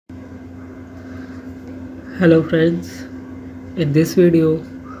Hello friends, in this video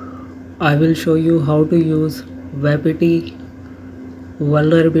I will show you how to use Wapiti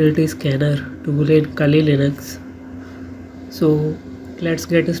vulnerability scanner tool in kalilinux. So let's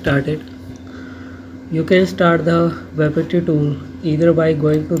get started. You can start the Wapiti tool either by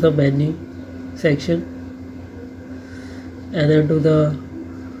going to the menu section and then to the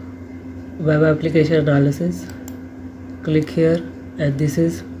web application analysis. Click here and this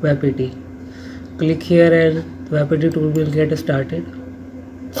is Wapiti. Click here and Wapiti tool will get started,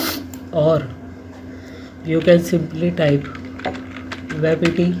 or you can simply type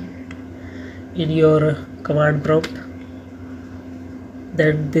Wapiti in your command prompt.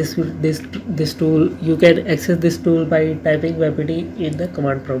 Then this tool, you can access this tool by typing Wapiti in the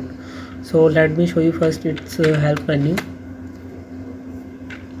command prompt. So let me show you first its help menu.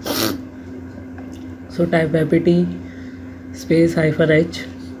 So type Wapiti space -h.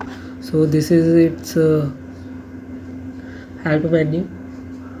 So this is its help menu.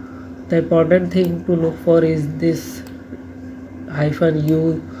 The important thing to look for is this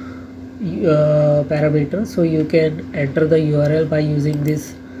 -u parameter. So you can enter the URL by using this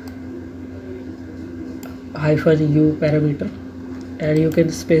 -u parameter, and you can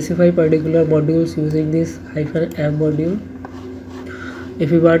specify particular modules using this -m module. If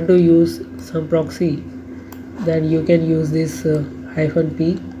you want to use some proxy, then you can use this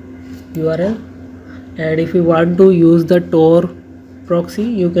 -p URL, and if you want to use the Tor proxy,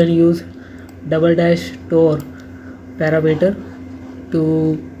 you can use /Tor parameter to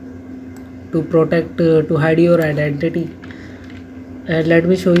protect to hide your identity. And let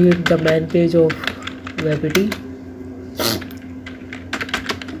me show you the main page of Wapiti.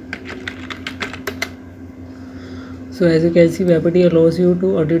 So as you can see, Wapiti allows you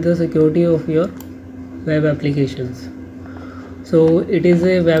to audit the security of your web applications. So it is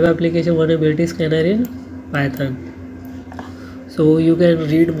a web application vulnerability scanner in Python. So you can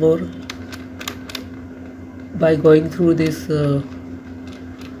read more by going through this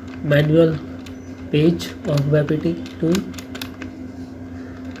manual page of Wapiti tool.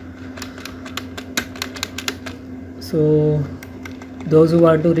 So those who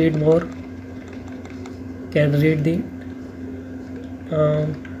want to read more can read the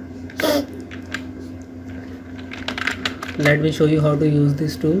let me show you how to use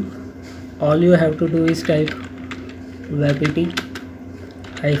this tool. All you have to do is type Wapiti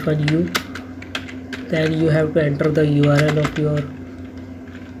 -u, then you have to enter the URL of your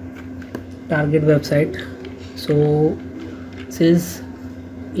target website. So since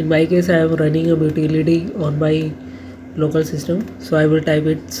in my case I am running a utility on my local system, so I will type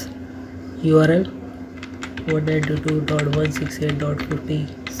its URL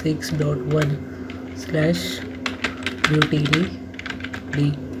 192.168.56.1/utility,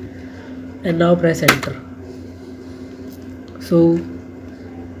 and now press enter. So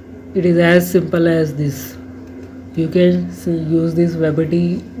it is as simple as this. You can use this Wapiti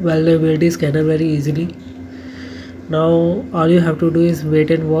vulnerability scanner very easily. Now all you have to do is wait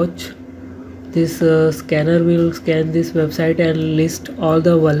and watch. This scanner will scan this website and list all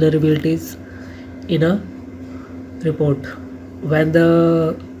the vulnerabilities in a report.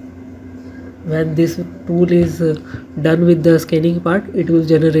 When this tool is done with the scanning part, it will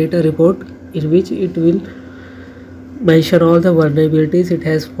generate a report in which it will mention all the vulnerabilities it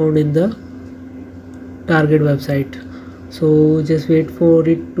has found in the target website. So just wait for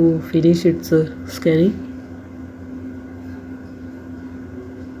it to finish its scanning.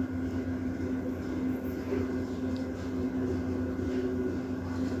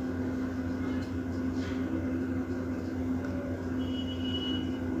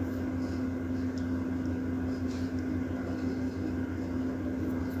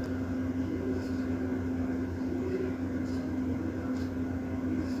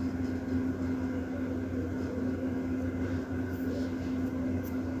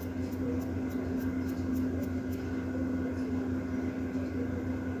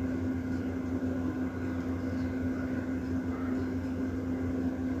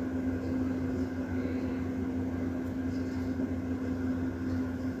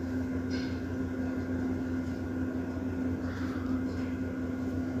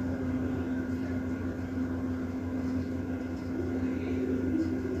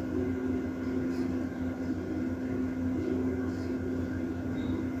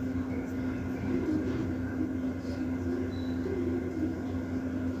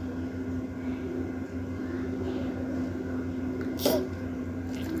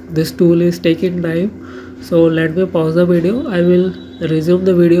 This tool is taking time, so let me pause the video. I will resume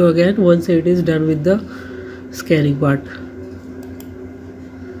the video again once it is done with the scanning part.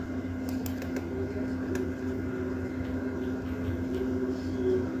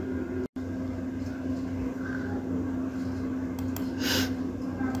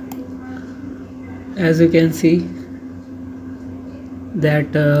 As you can see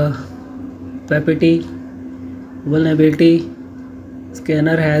that Wapiti vulnerability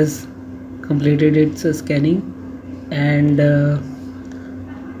scanner has completed its scanning, and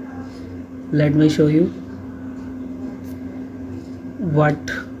let me show you what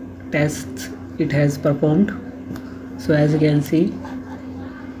tests it has performed. So as you can see,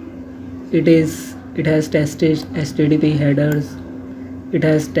 it has tested HTTP headers, it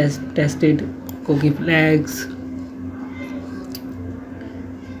has tested cookie flags,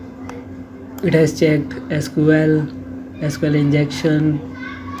 it has checked SQL injection.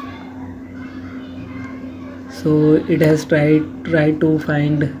 So it has tried to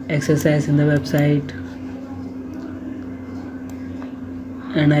find XSS in the website,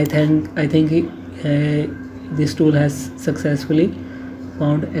 and I think this tool has successfully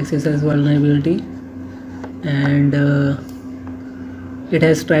found XSS vulnerability, and it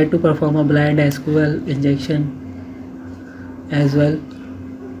has tried to perform a blind SQL injection as well.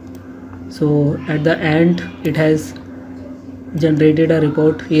 So at the end it has generated a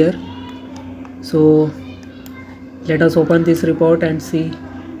report here. So let us open this report and see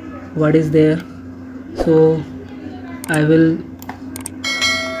what is there. So I will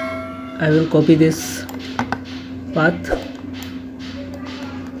copy this path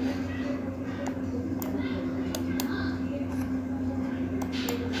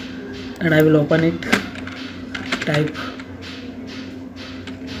and I will open it, type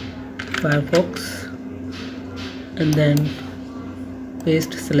Firefox and then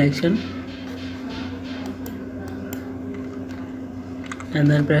paste selection and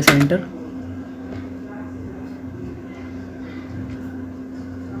then press enter.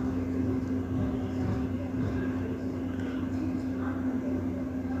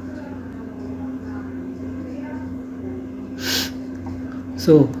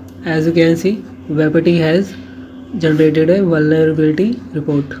 So as you can see, Wapiti has generated a vulnerability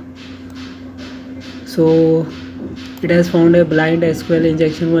report. So it has found a blind SQL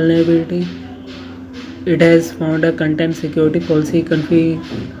injection vulnerability, it has found a content security policy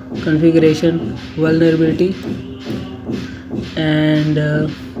configuration vulnerability, and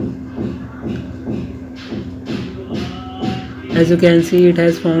as you can see, it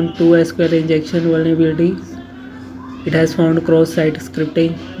has found 2 SQL injection vulnerabilities, it has found cross-site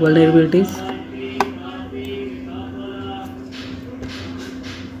scripting vulnerabilities,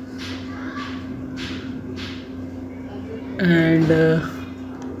 and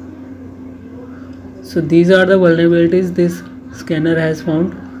so these are the vulnerabilities this scanner has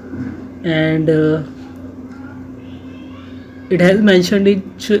found, and it has mentioned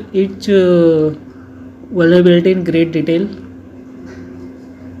each vulnerability in great detail.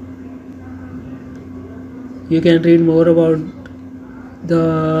 You can read more about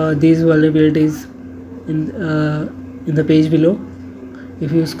these vulnerabilities in the page below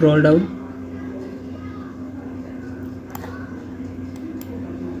if you scroll down.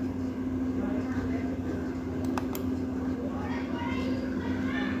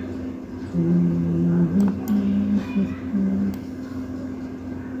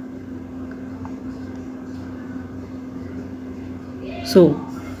 So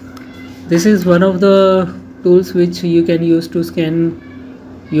this is one of the tools which you can use to scan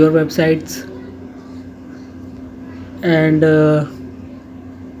your websites, and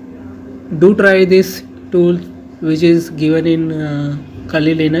do try this tool which is given in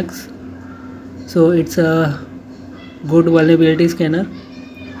kalilinux. So it's a good vulnerability scanner.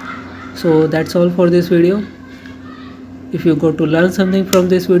 So that's all for this video. If you got to learn something from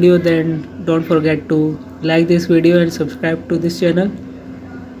this video, then don't forget to like this video and subscribe to this channel.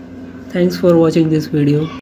 Thanks for watching this video.